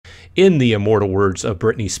In the immortal words of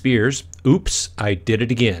Britney Spears, oops, I did it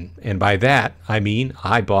again. And by that, I mean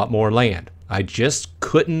I bought more land. I just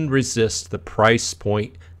couldn't resist the price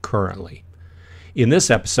point currently. In this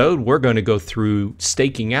episode, we're going to go through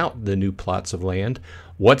staking out the new plots of land,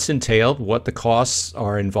 what's entailed, what the costs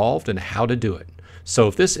are involved, and how to do it. So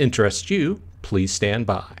if this interests you, please stand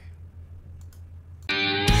by.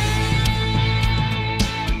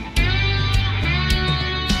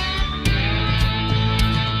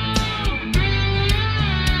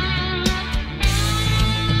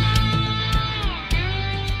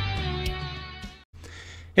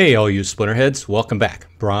 Hey all you Splinterheads, welcome back.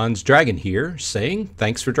 Bronze Dragon here, saying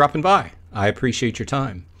thanks for dropping by. I appreciate your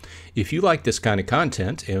time. If you like this kind of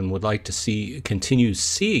content and would like to continue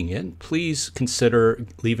seeing it, please consider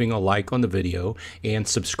leaving a like on the video and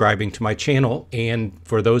subscribing to my channel. And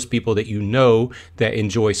for those people that you know that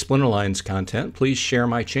enjoy Splinterlands content, please share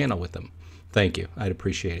my channel with them. Thank you, I'd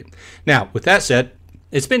appreciate it. Now, with that said,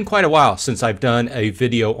 it's been quite a while since I've done a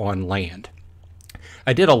video on land.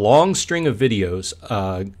 I did a long string of videos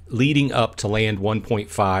leading up to Land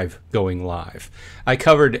 1.5 going live. I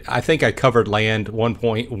think I covered Land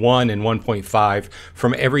 1.1 and 1.5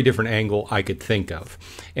 from every different angle I could think of.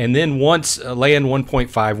 And then once Land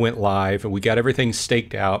 1.5 went live and we got everything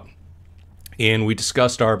staked out and we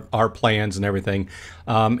discussed our plans and everything,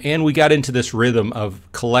 and we got into this rhythm of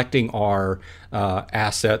collecting our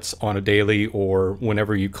assets on a daily or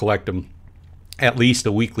whenever you collect them, at least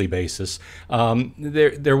a weekly basis,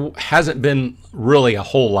 there hasn't been really a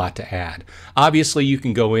whole lot to add. Obviously, you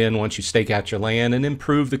can go in once you stake out your land and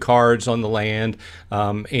improve the cards on the land,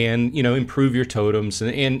 and improve your totems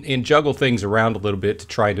and juggle things around a little bit to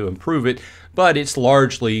try to improve it. But it's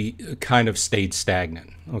largely kind of stayed stagnant.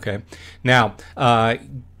 Okay, now.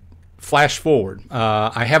 Flash forward,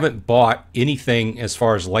 I haven't bought anything as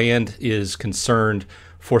far as land is concerned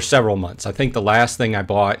for several months. I think the last thing I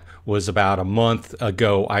bought was about a month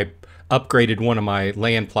ago. I upgraded one of my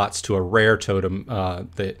land plots to a rare totem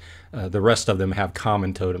that the rest of them have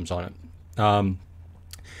common totems on it.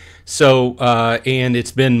 And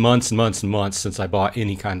it's been months and months and months since I bought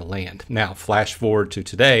any kind of land. Now, flash forward to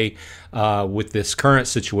today, with this current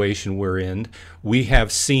situation we're in, we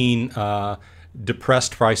have seen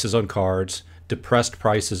depressed prices on cards, depressed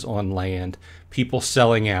prices on land, people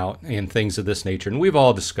selling out and things of this nature. And we've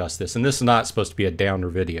all discussed this, and this is not supposed to be a downer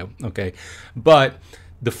video, okay? But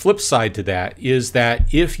the flip side to that is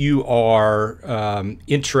that if you are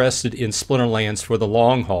interested in Splinterlands for the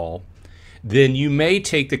long haul, then you may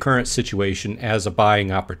take the current situation as a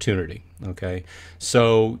buying opportunity, okay?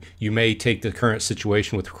 So you may take the current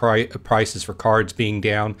situation with prices for cards being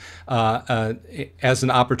down as an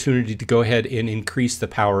opportunity to go ahead and increase the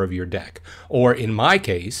power of your deck. Or in my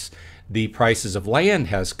case, the prices of land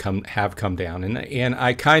have come down, and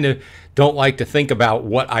I kind of don't like to think about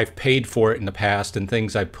what I've paid for it in the past and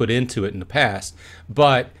things I've put into it in the past,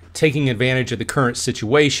 but taking advantage of the current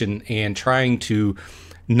situation and trying to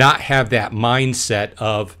not have that mindset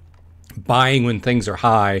of buying when things are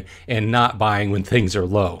high and not buying when things are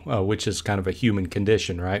low, which is kind of a human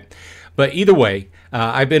condition, right? But either way,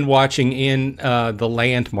 I've been watching in the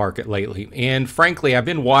land market lately, and frankly, I've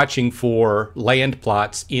been watching for land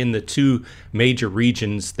plots in the two major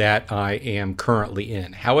regions that I am currently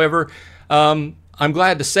in. However, I'm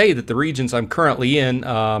glad to say that the regions I'm currently in,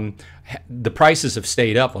 the prices have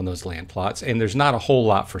stayed up on those land plots, and there's not a whole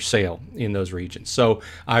lot for sale in those regions. So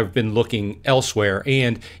I've been looking elsewhere,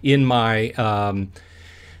 and in my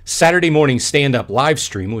Saturday morning stand-up live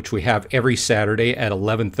stream, which we have every Saturday at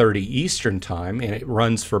 11:30 Eastern time, and it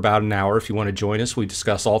runs for about an hour. If you want to join us, we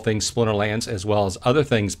discuss all things Splinterlands as well as other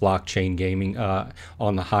things blockchain gaming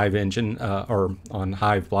on the Hive engine, or on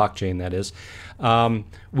Hive blockchain, that is.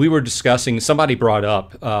 We were discussing, somebody brought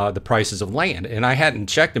up the prices of land, and I hadn't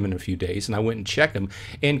checked them in a few days, and I went and checked them,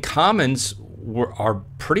 and commons are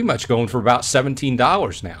pretty much going for about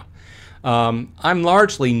 $17 now. I'm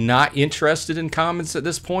largely not interested in commons at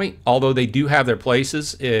this point, although they do have their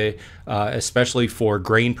places, especially for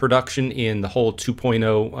grain production in the whole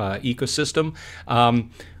 2.0 ecosystem.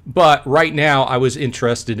 But right now, I was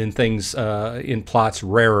interested in things in plots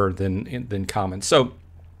rarer than common. So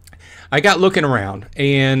I got looking around,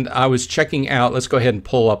 and I was checking out. Let's go ahead and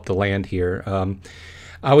pull up the land here.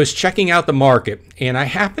 I was checking out the market, and I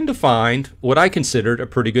happened to find what I considered a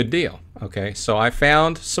pretty good deal. Okay, so I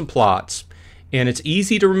found some plots, and it's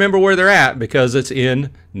easy to remember where they're at because it's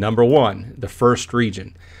in number 1, the first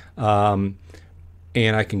region. And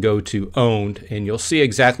I can go to owned, and you'll see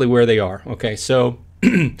exactly where they are. Okay, so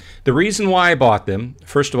the reason why I bought them,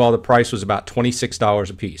 first of all, the price was about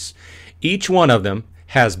 $26 a piece. Each one of them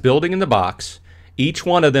has building in the box. Each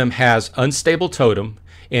one of them has unstable totem,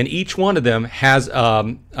 and each one of them has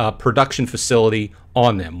a production facility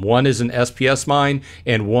on them. One is an SPS mine,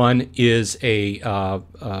 and one is a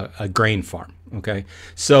grain farm. Okay,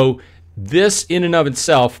 so this in and of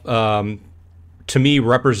itself, to me,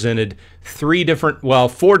 represented four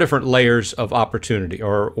different layers of opportunity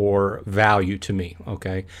or value to me.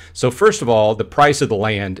 Okay, so first of all, the price of the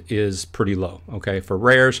land is pretty low. Okay, for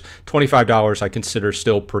rares, $25 I consider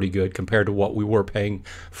still pretty good compared to what we were paying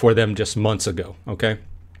for them just months ago. Okay,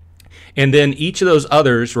 and then each of those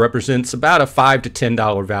others represents about a $5 to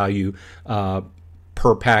 $10 value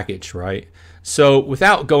per package, right? So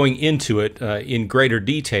without going into it in greater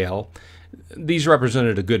detail, these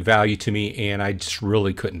represented a good value to me, and I just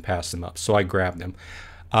really couldn't pass them up, so I grabbed them.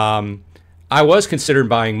 I was considering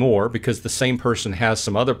buying more because the same person has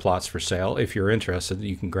some other plots for sale. If you're interested,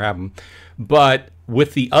 you can grab them. But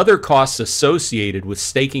with the other costs associated with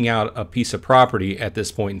staking out a piece of property at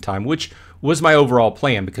this point in time, which was my overall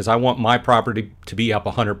plan because I want my property to be up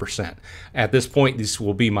 100%. At this point, these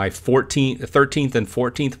will be my 13th and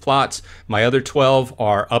 14th plots. My other 12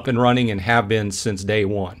 are up and running and have been since day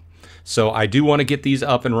one. So I do want to get these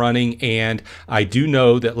up and running, and I do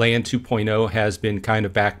know that Land 2.0 has been kind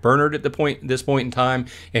of backburnered at this point in time,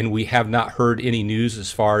 and we have not heard any news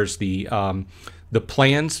as far as the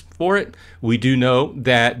plans for it. We do know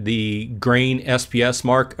that the grain SPS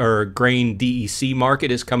grain DEC market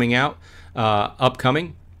is coming out,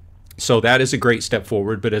 upcoming. So that is a great step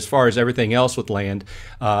forward. But as far as everything else with land,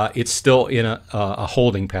 it's still in a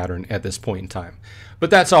holding pattern at this point in time. But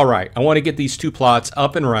that's all right. I want to get these two plots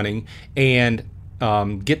up and running and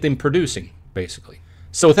get them producing, basically.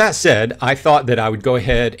 So with that said, I thought that I would go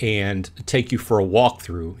ahead and take you for a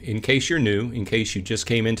walkthrough in case you're new, in case you just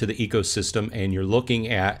came into the ecosystem and you're looking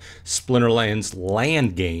at Splinterlands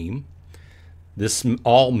land game. This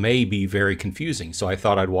all may be very confusing, so I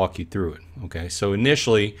thought I'd walk you through it. Okay, so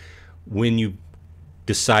initially, when you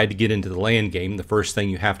decide to get into the land game, the first thing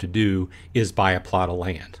you have to do is buy a plot of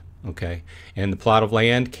land. Okay, and the plot of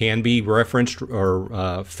land can be referenced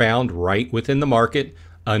or found right within the market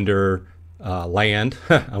under land.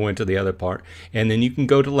 I went to the other part, and then you can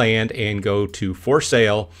go to land and go to for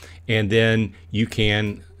sale, and then you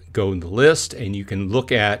can go in the list and you can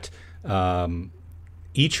look at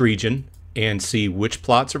each region and see which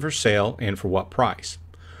plots are for sale and for what price.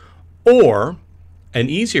 Or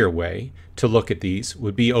an easier way to look at these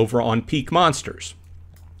would be over on Peak Monsters.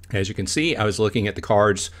 As you can see, I was looking at the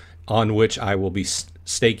cards on which I will be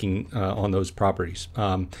staking on those properties.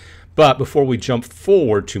 But before we jump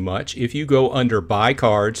forward too much, if you go under buy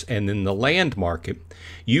cards and then the land market,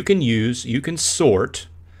 you can sort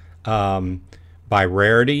by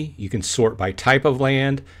rarity, you can sort by type of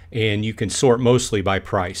land, and you can sort mostly by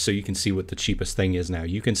price, so you can see what the cheapest thing is now.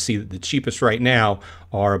 You can see that the cheapest right now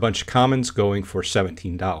are a bunch of commons going for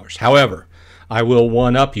 $17. However, I will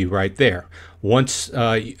one-up you right there. Once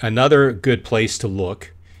another good place to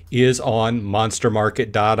look is on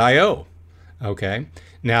monstermarket.io. Okay,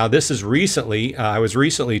 now this is recently, I was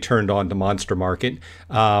recently turned on to Monster Market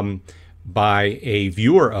by a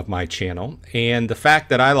viewer of my channel, and the fact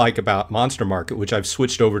that I like about Monster Market, which I've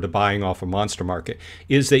switched over to buying off of Monster Market,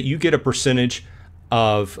 is that you get a percentage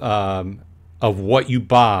of what you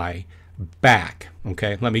buy back.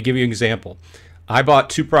 Okay, let me give you an example. I bought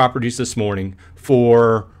two properties this morning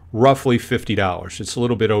for roughly $50. It's a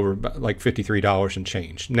little bit over like $53 and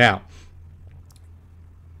change. Now,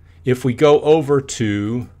 if we go over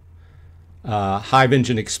to Hive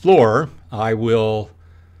Engine Explorer, I will,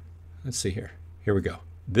 let's see here. Here we go.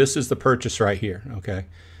 This is the purchase right here. Okay.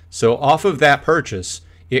 So off of that purchase,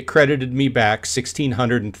 it credited me back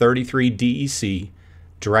 1,633 DEC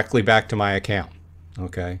directly back to my account.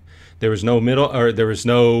 Okay. There was no there was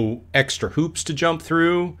no extra hoops to jump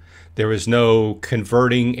through. There was no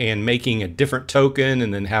converting and making a different token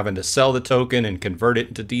and then having to sell the token and convert it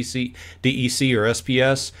into DEC or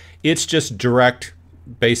SPS. It's just direct,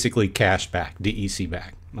 basically cash back, DEC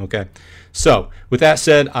back. Okay. So with that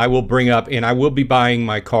said, I will bring up, and I will be buying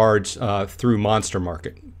my cards through Monster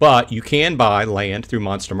Market, but you can buy land through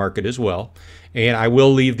Monster Market as well. And I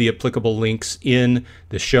will leave the applicable links in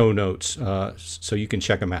the show notes so you can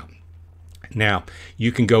check them out. Now,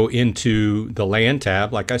 you can go into the land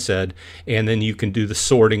tab, like I said, and then you can do the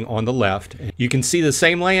sorting on the left. You can see the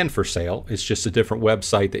same land for sale. It's just a different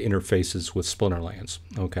website that interfaces with Splinterlands.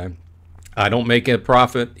 Okay. I don't make a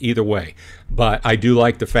profit either way, but I do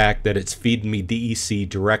like the fact that it's feeding me DEC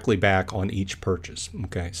directly back on each purchase.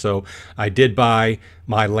 Okay, so I did buy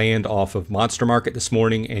my land off of Monster Market this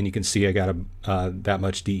morning, and you can see I got that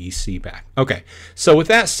much DEC back. Okay, so with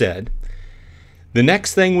that said, The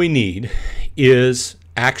next thing we need is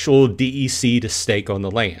actual DEC to stake on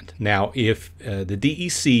the land. Now, if the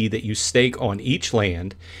DEC that you stake on each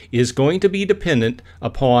land is going to be dependent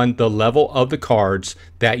upon the level of the cards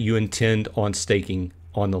that you intend on staking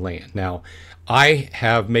on the land. Now, I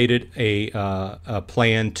have made it a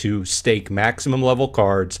plan to stake maximum level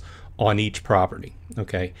cards on each property.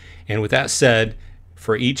 Okay, and with that said,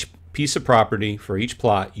 for each piece of property, for each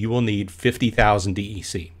plot, you will need 50,000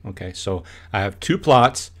 DEC. Okay, so I have 2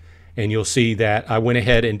 plots, and you'll see that I went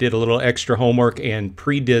ahead and did a little extra homework and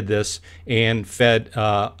pre-did this and fed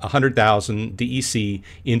 100,000 DEC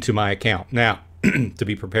into my account now to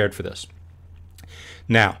be prepared for this.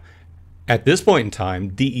 Now, at this point in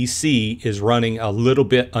time, DEC is running a little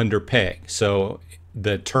bit under peg. So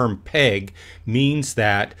the term peg means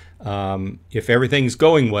that if everything's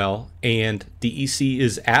going well and DEC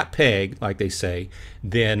is at peg, like they say,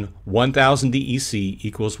 then 1,000 DEC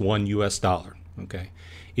equals $1 US. Okay,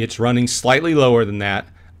 it's running slightly lower than that.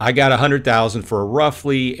 I got 100,000 for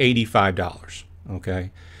roughly $85.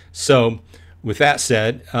 Okay, so with that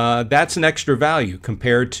said, that's an extra value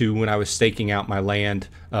compared to when I was staking out my land,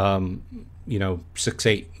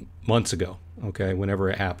 6-8 months ago. Okay, whenever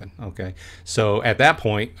it happened. Okay, so at that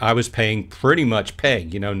point I was paying pretty much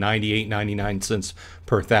peg, 98.99 cents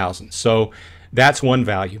per thousand. So that's one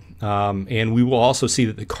value, and we will also see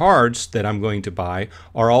that the cards that I'm going to buy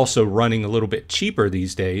are also running a little bit cheaper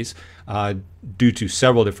these days due to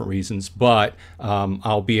several different reasons, but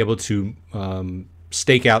I'll be able to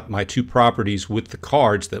stake out my 2 properties with the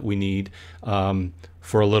cards that we need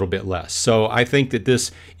for a little bit less. So I think that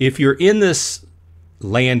this, if you're in this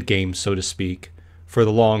land game, so to speak, for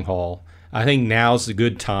the long haul, I think now's a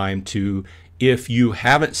good time to, if you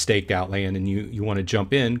haven't staked out land and you want to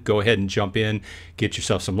jump in, go ahead and jump in, get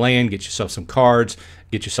yourself some land, get yourself some cards,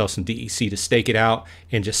 get yourself some DEC to stake it out,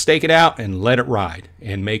 and just stake it out and let it ride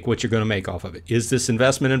and make what you're going to make off of it. Is this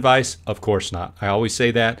investment advice? Of course not. I always say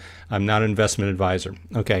that. I'm not an investment advisor.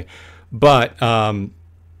 Okay, but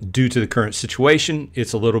due to the current situation,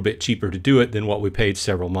 it's a little bit cheaper to do it than what we paid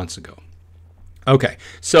several months ago. Okay,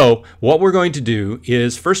 so what we're going to do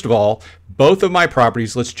is, first of all, both of my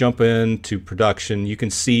properties, let's jump into production. You can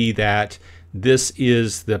see that this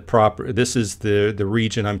is the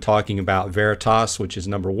region I'm talking about, Veritas, which is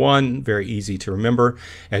number 1, very easy to remember.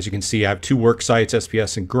 As you can see, I have 2 work sites,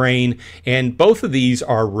 SPS and Grain, and both of these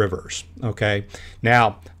are rivers. Okay,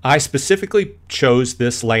 now I specifically chose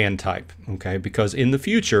this land type, okay, because in the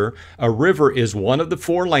future, a river is one of the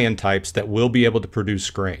 4 land types that will be able to produce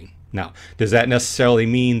grain. Now, does that necessarily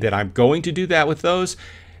mean that I'm going to do that with those?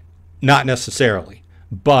 Not necessarily,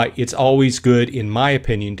 but it's always good, in my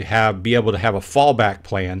opinion, to be able to have a fallback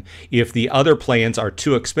plan if the other plans are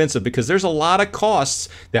too expensive, because there's a lot of costs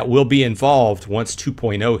that will be involved once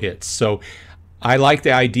 2.0 hits. So I like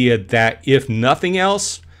the idea that if nothing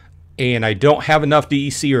else, and I don't have enough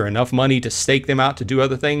DEC or enough money to stake them out to do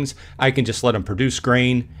other things, I can just let them produce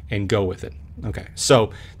grain and go with it. Okay,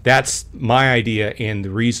 so that's my idea and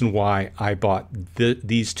the reason why I bought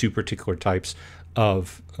these 2 particular types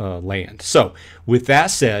of land. So with that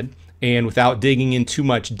said, and without digging in too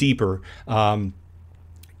much deeper,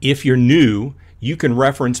 if you're new, you can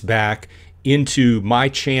reference back into my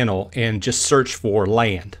channel and just search for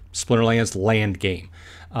land, Splinterlands land game.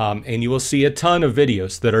 And you will see a ton of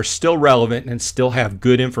videos that are still relevant and still have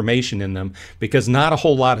good information in them, because not a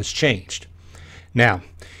whole lot has changed. Now,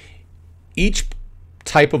 each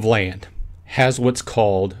type of land has what's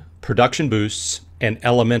called production boosts and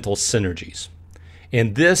elemental synergies.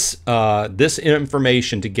 And this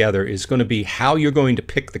information together is going to be how you're going to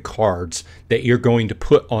pick the cards that you're going to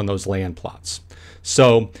put on those land plots.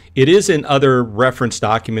 So it is in other reference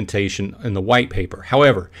documentation in the white paper.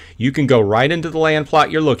 However, you can go right into the land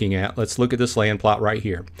plot you're looking at. Let's look at this land plot right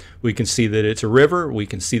here. We can see that it's a river. We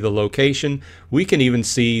can see the location. We can even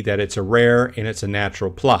see that it's a rare and it's a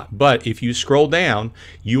natural plot. But if you scroll down,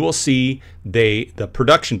 you will see the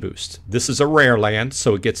production boost. This is a rare land,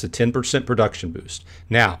 so it gets a 10% production boost.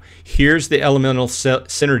 Now, here's the elemental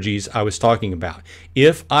synergies I was talking about.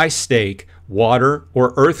 If I stake water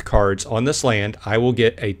or earth cards on this land, I will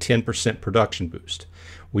get a 10% production boost.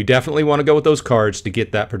 We definitely want to go with those cards to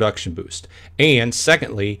get that production boost. And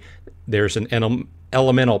secondly, there's an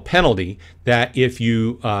elemental penalty that if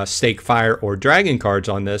you stake fire or dragon cards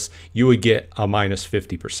on this, you would get a minus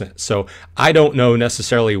 50%. So I don't know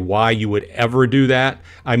necessarily why you would ever do that.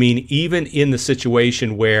 I mean, even in the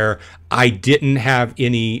situation where I didn't have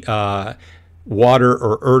any water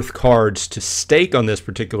or earth cards to stake on this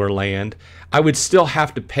particular land, I would still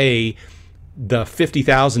have to pay the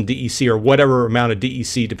 50,000 DEC or whatever amount of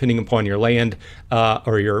DEC, depending upon your land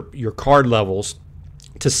or your card levels,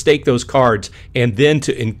 to stake those cards and then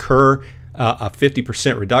to incur a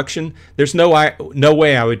 50% reduction, there's no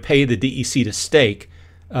way I would pay the DEC to stake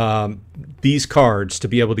these cards to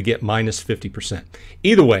be able to get minus 50%.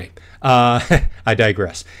 Either way, I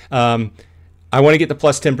digress. I want to get the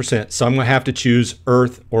plus 10%, so I'm going to have to choose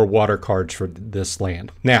earth or water cards for this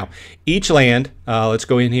land. Now, each land, let's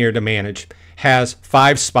go in here to manage, has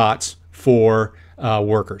 5 spots for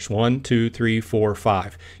workers. 1, 2, 3, 4,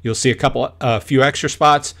 5. You'll see a few extra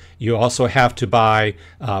spots. You also have to buy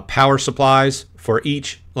power supplies for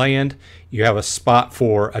each land. You have a spot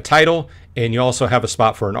for a title, and you also have a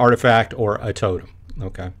spot for an artifact or a totem.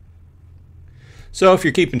 Okay. So if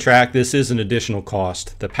you're keeping track, this is an additional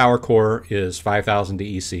cost. The power core is 5,000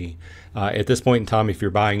 DEC. At this point in time, if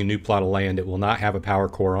you're buying a new plot of land, it will not have a power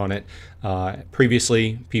core on it.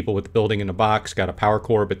 Previously, people with building in a box got a power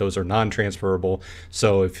core, but those are non-transferable.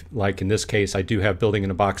 So if, like in this case, I do have building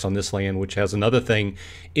in a box on this land, which has another thing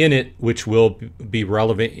in it, which will be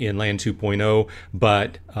relevant in Land 2.0,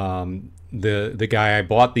 but the guy I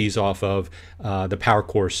bought these off of, the power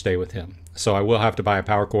cores stay with him. So I will have to buy a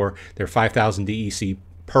power core. They're 5,000 DEC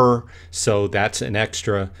per, so that's an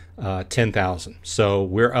extra 10,000. So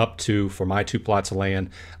we're up to, for my 2 plots of land,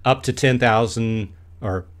 up to 10,000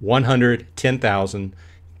 or 110,000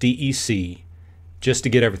 DEC just to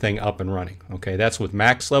get everything up and running. Okay, that's with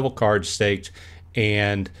max level cards staked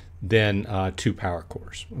and then 2 power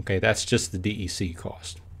cores. Okay, that's just the DEC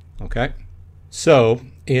cost. Okay, so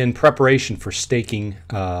in preparation for staking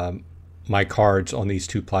my cards on these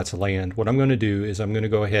 2 plots of land, what I'm going to do is I'm going to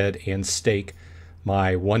go ahead and stake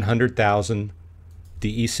my 100,000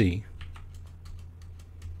 DEC.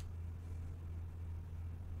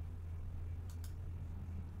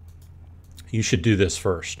 You should do this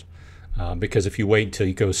first because if you wait until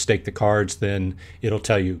you go stake the cards, then it'll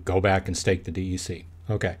tell you go back and stake the DEC.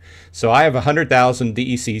 Okay, so I have 100,000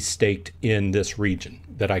 DEC staked in this region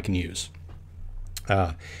that I can use.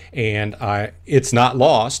 And it's not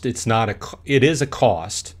lost. It is a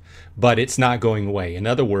cost, but it's not going away. In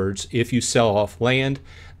other words, if you sell off land,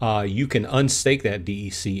 you can unstake that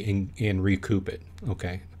DEC and recoup it.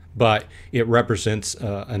 Okay, but it represents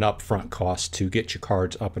an upfront cost to get your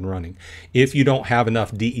cards up and running. If you don't have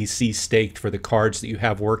enough DEC staked for the cards that you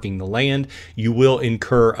have working the land, you will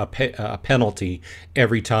incur a penalty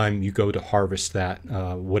every time you go to harvest that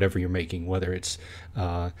whatever you're making, whether it's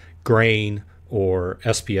grain or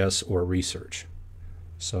SPS or research.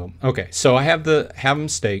 So, okay, so I have them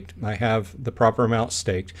staked. I have the proper amount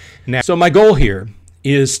staked. Now, so my goal here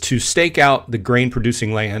is to stake out the grain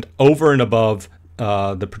producing land over and above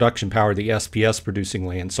the production power, the SPS producing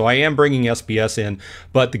land. So I am bringing SPS in,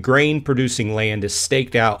 but the grain producing land is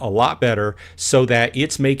staked out a lot better so that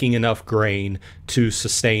it's making enough grain to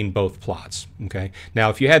sustain both plots. Okay.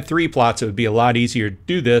 Now, if you had 3 plots, it would be a lot easier to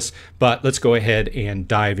do this, but let's go ahead and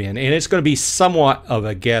dive in. And it's going to be somewhat of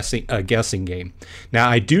a guessing game.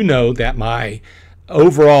 Now, I do know that my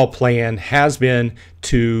overall plan has been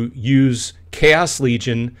to use Chaos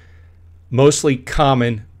Legion, mostly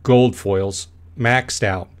common gold foils, maxed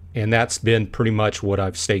out, and that's been pretty much what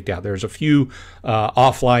I've staked out. There's a few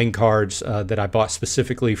offline cards that I bought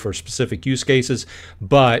specifically for specific use cases,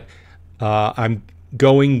 but I'm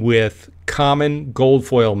going with common gold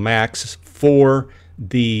foil max for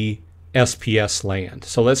the SPS land.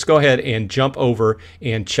 So let's go ahead and jump over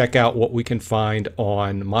and check out what we can find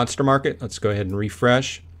on Monster Market. Let's go ahead and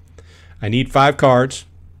refresh. I need 5 cards.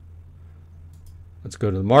 Let's go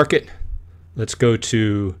to the market. Let's go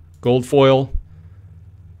to gold foil.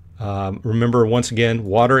 Remember, once again,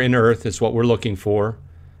 water and earth is what we're looking for.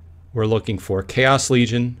 We're looking for Chaos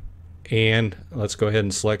Legion, and let's go ahead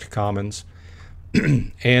and select commons.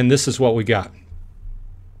 And this is what we got.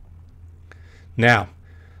 Now,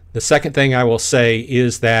 the second thing I will say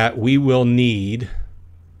is that we will need,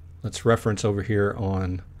 let's reference over here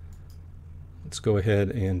on, let's go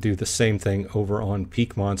ahead and do the same thing over on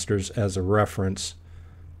Peak Monsters as a reference.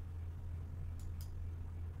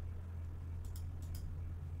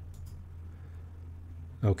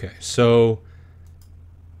 Okay, so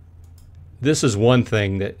this is one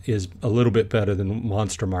thing that is a little bit better than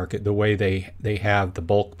Monster Market, the way they have the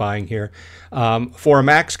bulk buying here. For a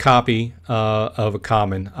max copy of a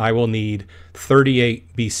common, I will need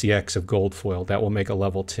 38 BCX of gold foil. That will make a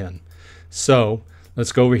level 10. So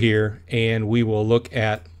let's go over here and we will look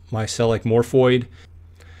at my Select Morphoid.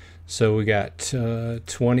 So we got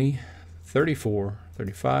 20, 34,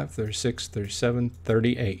 35, 36, 37,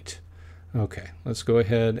 38. Okay, let's go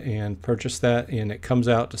ahead and purchase that, and it comes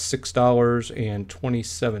out to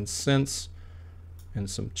 $6.27 and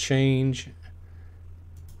some change.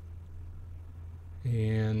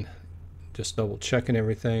 And just double checking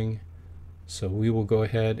everything. So we will go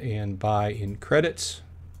ahead and buy in credits.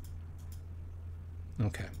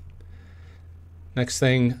 Okay. Next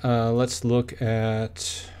thing, let's look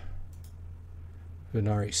at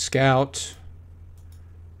Venari Scout.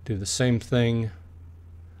 Do the same thing.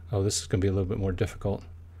 Oh, this is going to be a little bit more difficult.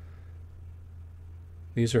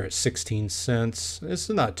 These are at 16 cents. This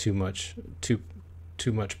is not too much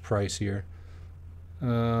pricier,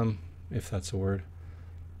 if that's a word.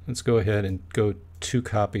 Let's go ahead and go 2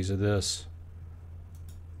 copies of this.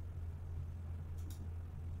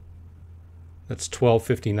 That's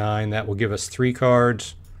 $12.59. That will give us 3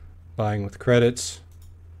 cards, buying with credits.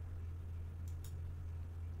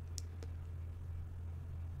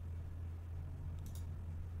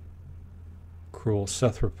 Cruel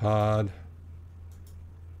Cephalopod.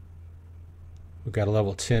 We've got a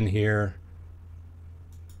level 10 here.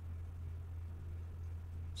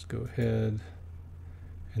 Let's go ahead.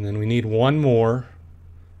 And then we need 1 more.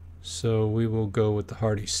 So we will go with the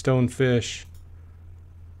Hardy Stonefish.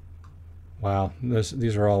 Wow,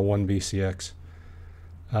 these are all 1 BCX.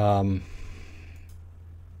 It's going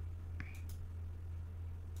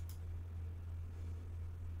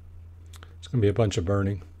to be a bunch of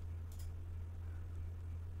burning.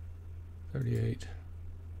 38.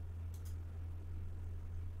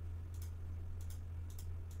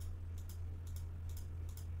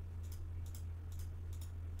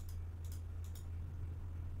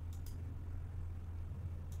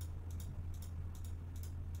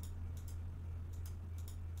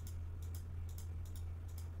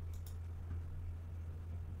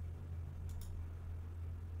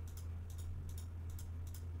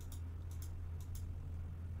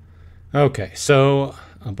 Okay, so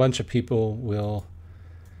a bunch of people will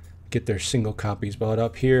get their single copies bought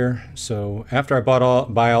up here. So after I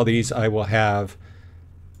buy all these, I will have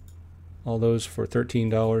all those for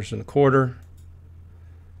 $13.25.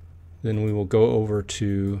 Then we will go over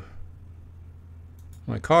to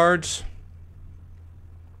my cards,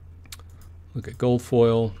 look at gold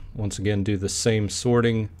foil. Once again, do the same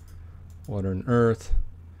sorting, water and earth.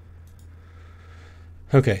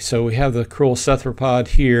 Okay, so we have the Cruel Cephalopod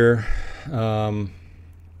here.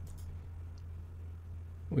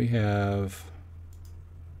 We have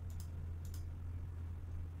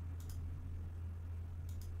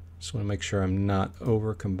just want to make sure I'm not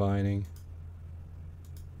over combining.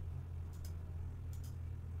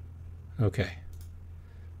 Okay,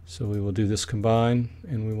 so we will do this combine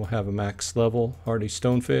and we will have a max level Hardy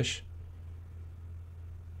Stonefish.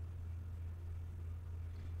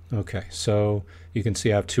 Okay, so you can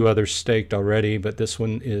see I have 2 others staked already, but this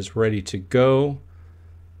one is ready to go.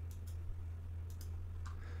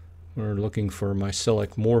 We're looking for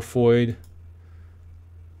Mycelic Morphoid.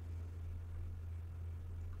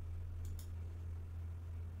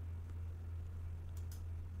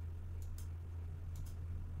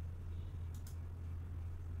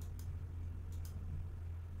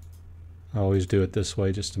 I always do it this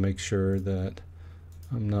way just to make sure that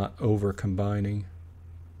I'm not over combining.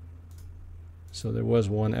 So there was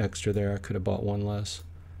 1 extra there. I could have bought 1 less.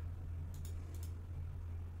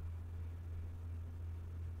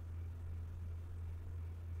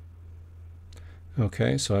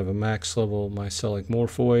 Okay, so I have a max level Mycelic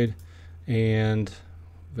Morphoid, and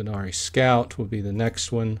Venari Scout will be the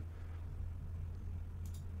next one.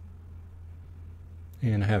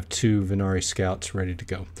 And I have 2 Venari Scouts ready to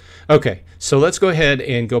go. Okay, so let's go ahead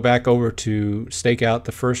and go back over to stake out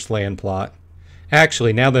the first land plot.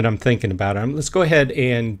 Actually, now that I'm thinking about it, let's go ahead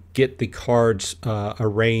and get the cards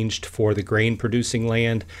arranged for the grain producing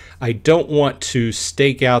land. I don't want to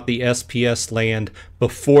stake out the SPS land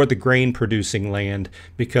before the grain producing land,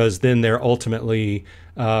 because then there ultimately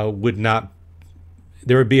there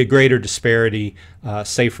would be a greater disparity.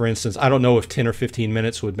 Say, for instance, I don't know if 10 or 15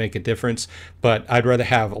 minutes would make a difference, but I'd rather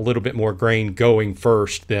have a little bit more grain going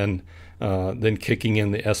first than kicking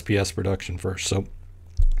in the SPS production first. So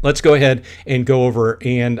let's go ahead and go over,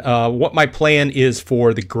 and what my plan is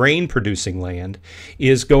for the grain producing land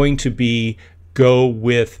is going to be go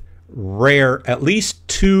with rare. At least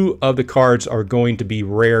 2 of the cards are going to be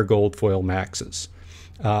rare gold foil maxes.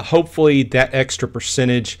 Hopefully that extra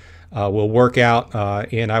percentage will work out,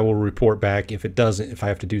 and I will report back if it doesn't, if I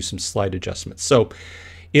have to do some slight adjustments. So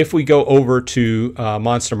if we go over to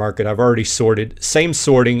Monster Market, I've already sorted. Same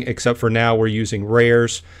sorting, except for now we're using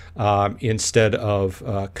rares instead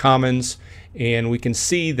of commons. And we can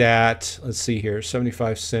see that, let's see here,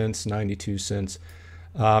 75 cents, 92 cents.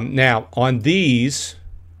 Now, on these,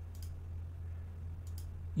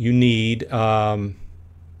 you need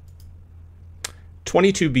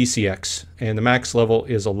 22 BCX, and the max level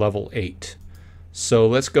is a level 8. So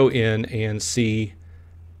let's go in and see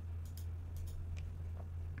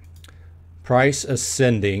price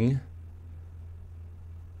ascending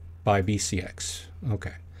by BCX.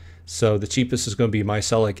 Okay, so the cheapest is going to be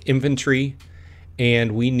mycelic inventory,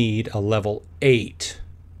 and we need a level 8,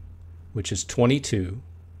 which is 22.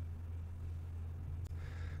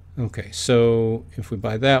 Okay, so if we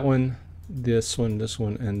buy that one, this one,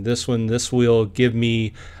 and this one, this will give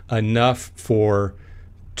me enough for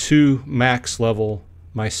 2 max level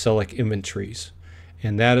mycelic inventories,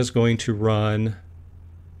 and that is going to run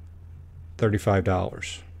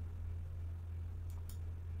 $35.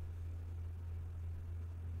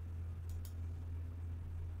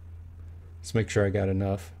 Let's make sure I got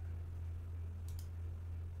enough.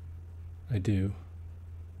 I do.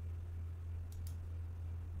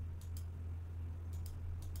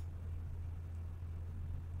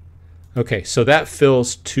 Okay, so that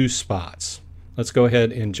fills 2 spots. Let's go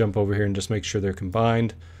ahead and jump over here and just make sure they're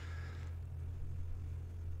combined.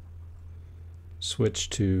 Switch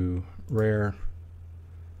to rare.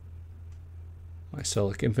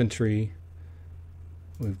 Mycelic inventory.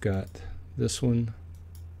 We've got this one.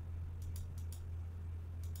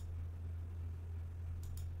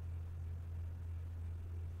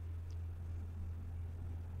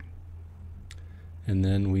 And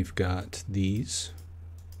then we've got these.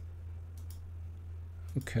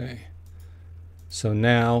 Okay. So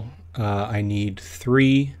now I need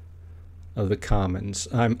 3 of the commons.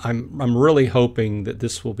 I'm really hoping that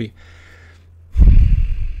this will be.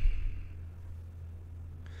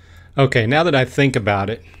 Okay, now that I think about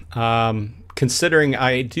it, considering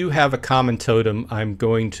I do have a common totem, I'm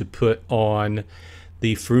going to put on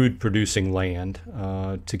the food producing land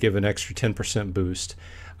to give an extra 10% boost.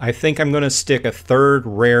 I think I'm going to stick a 3rd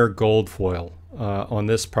rare gold foil on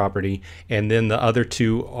this property, and then the other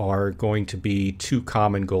 2 are going to be 2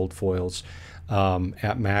 common gold foils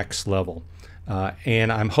at max level.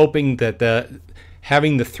 And I'm hoping that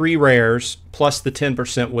having the 3 rares plus the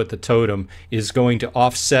 10% with the totem is going to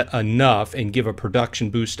offset enough and give a production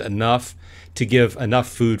boost enough to give enough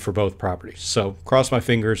food for both properties. So cross my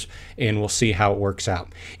fingers and we'll see how it works out.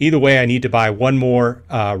 Either way, I need to buy 1 more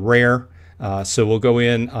rare. So we'll go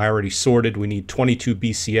in. I already sorted. We need 22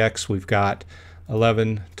 BCX. We've got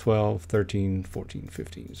 11, 12, 13, 14,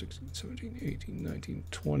 15, 16, 17, 18, 19,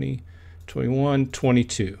 20, 21,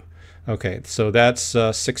 22. Okay, so that's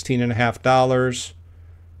 $16.50.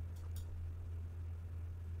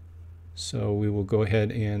 So we will go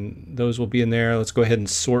ahead and those will be in there. Let's go ahead and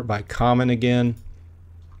sort by common again.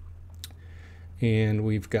 And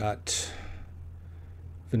we've got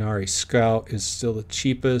Venari Scout is still the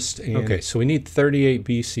cheapest. And okay, so we need 38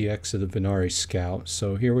 BCX of the Venari Scout.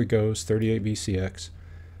 So here we go, 38 BCX.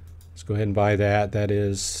 Let's go ahead and buy that. That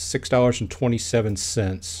is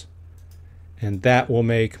 $6.27. And that will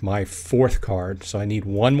make my 4th card. So I need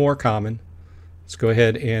 1 more common. Let's go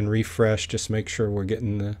ahead and refresh, just make sure we're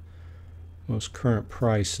getting the most current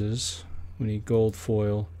prices. We need gold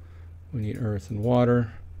foil. We need earth and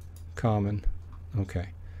water. Common. Okay.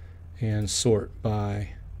 And sort by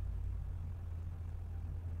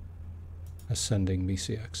ascending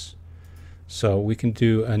BCX. So we can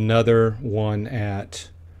do another one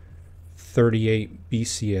at 38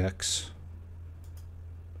 BCX.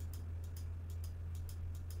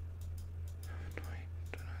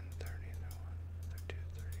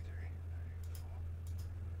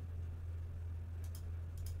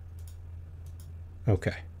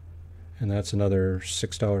 Okay, and that's another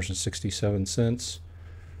 $6.67,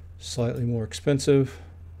 slightly more expensive.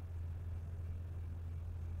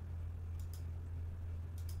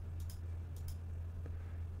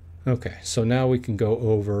 Okay, so now we can go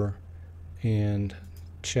over and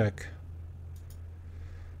check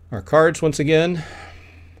our cards once again.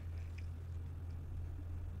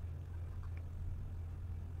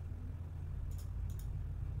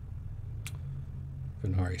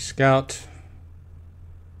 Venari Scout.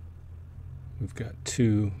 We've got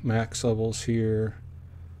 2 max levels here.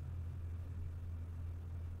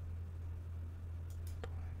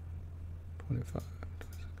 25,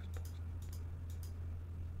 26,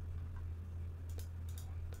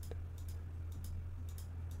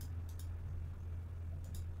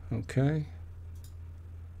 27. Okay.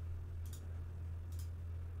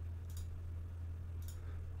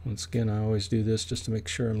 Once again, I always do this just to make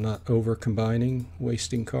sure I'm not over combining,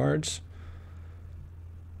 wasting cards.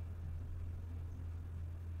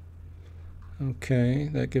 Okay,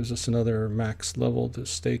 that gives us another max level to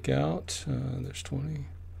stake out. There's 20.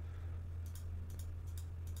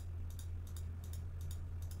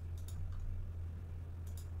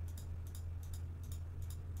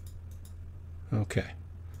 Okay.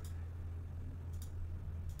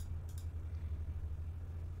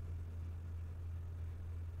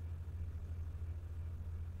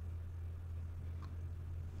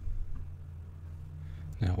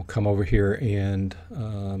 Now we'll come over here and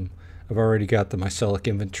I've already got the mycelic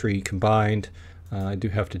inventory combined. I do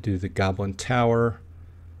have to do the goblin tower.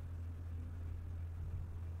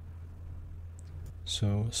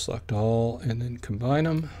 So select all and then combine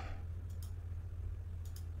them.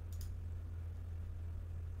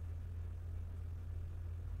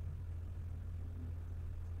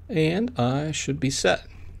 And I should be set.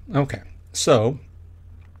 Okay, so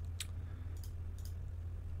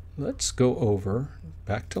let's go over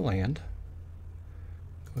back to land,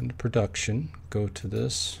 go into production, go to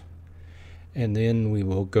this, and then we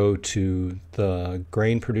will go to the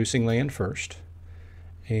grain producing land first,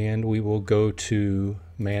 and we will go to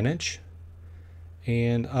manage,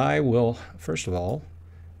 and I will first of all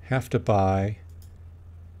have to buy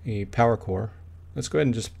a power core. Let's go ahead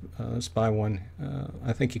and just let's buy one.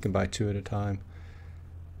 I think you can buy two at a time.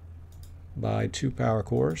 Buy 2 power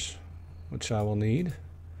cores, which I will need.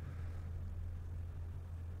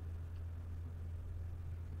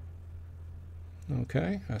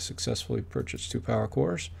 Okay, I successfully purchased 2 power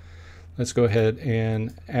cores. Let's go ahead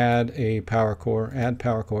and add a power core, add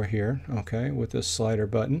power core here, okay, with this slider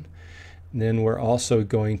button. And then we're also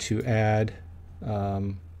going to add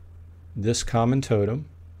this common totem.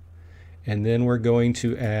 And then we're going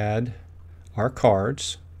to add our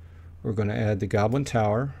cards. We're going to add the Goblin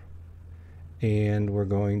Tower, and we're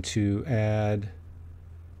going to add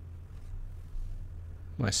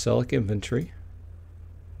mycelic inventory,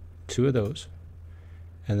 2 of those.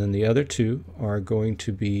 And then the other 2 are going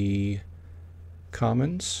to be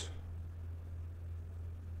commons.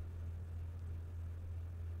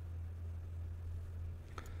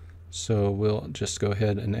 So we'll just go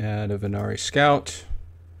ahead and add a Venari Scout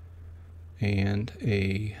and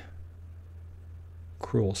a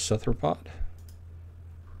Cruel Cephalopod.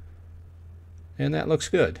 And that looks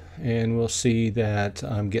good. And we'll see that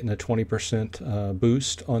I'm getting a 20%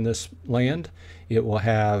 boost on this land. It will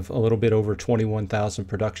have a little bit over 21,000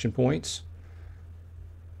 production points.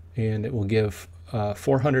 And it will give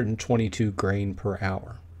 422 grain per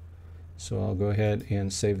hour. So I'll go ahead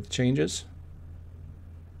and save the changes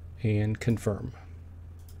and confirm.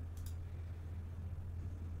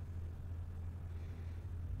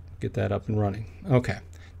 Get that up and running. Okay,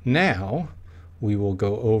 now we will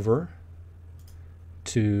go over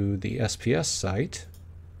to the SPS site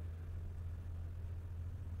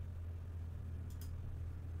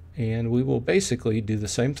and we will basically do the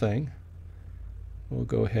same thing. We'll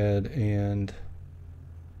go ahead and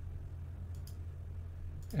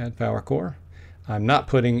add power core. I'm not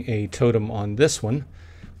putting a totem on this one.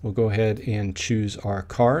 We'll go ahead and choose our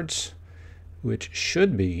cards, which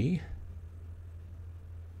should be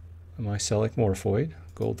a mycelic morphoid,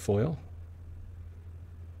 gold foil.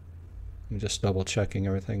 I'm just double checking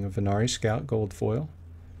everything. A Venari Scout, gold foil,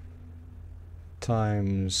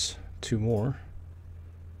 times 2 more.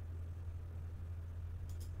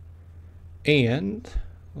 And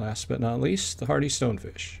last but not least, the hardy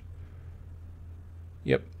stonefish.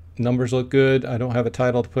 Yep, numbers look good. I don't have a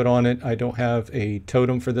title to put on it. I don't have a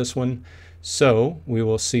totem for this one. So we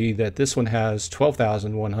will see that this one has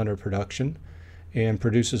 12,100 production and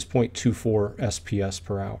produces 0.24 SPS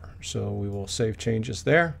per hour. So we will save changes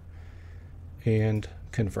there and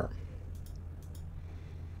confirm.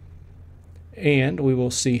 And we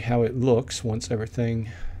will see how it looks once everything.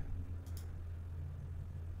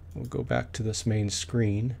 We'll go back to this main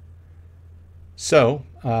screen. So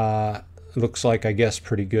looks like, I guess,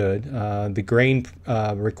 pretty good. The grain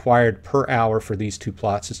required per hour for these 2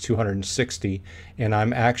 plots is 260, and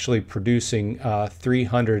I'm actually producing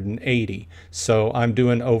 380. So I'm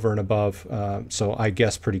doing over and above, so I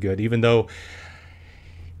guess pretty good. Even though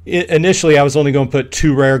initially I was only going to put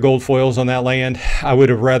 2 rare gold foils on that land, I would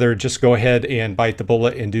have rather just go ahead and bite the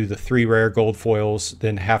bullet and do the 3 rare gold foils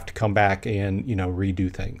than have to come back and, you know,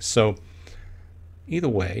 redo things. So either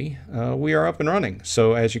way, we are up and running.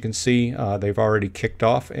 So as you can see, they've already kicked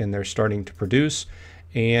off and they're starting to produce.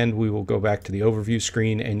 And we will go back to the overview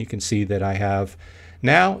screen and you can see that I have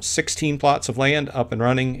now 16 plots of land up and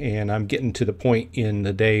running, and I'm getting to the point in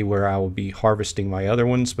the day where I will be harvesting my other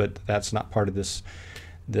ones, but that's not part of this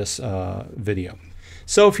video.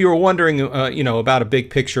 So if you were wondering, you know, about a big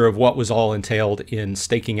picture of what was all entailed in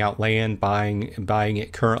staking out land, buying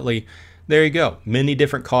it currently, there you go. Many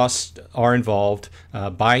different costs are involved.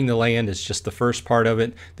 Buying the land is just the first part of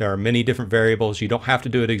it. There are many different variables. You don't have to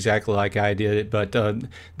do it exactly like I did it, but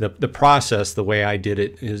the process, the way I did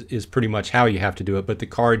it, is pretty much how you have to do it. But the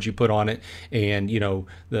cards you put on it, and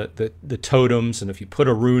the totems, and if you put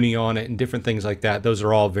a Rooney on it, and different things like that, those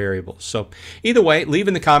are all variables. So either way, leave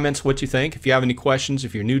in the comments what you think. If you have any questions,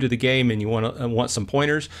 if you're new to the game and you want some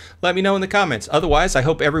pointers, let me know in the comments. Otherwise, I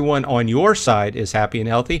hope everyone on your side is happy and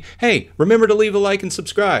healthy. Hey, remember to leave a like and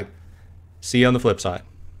subscribe. See you on the flip side.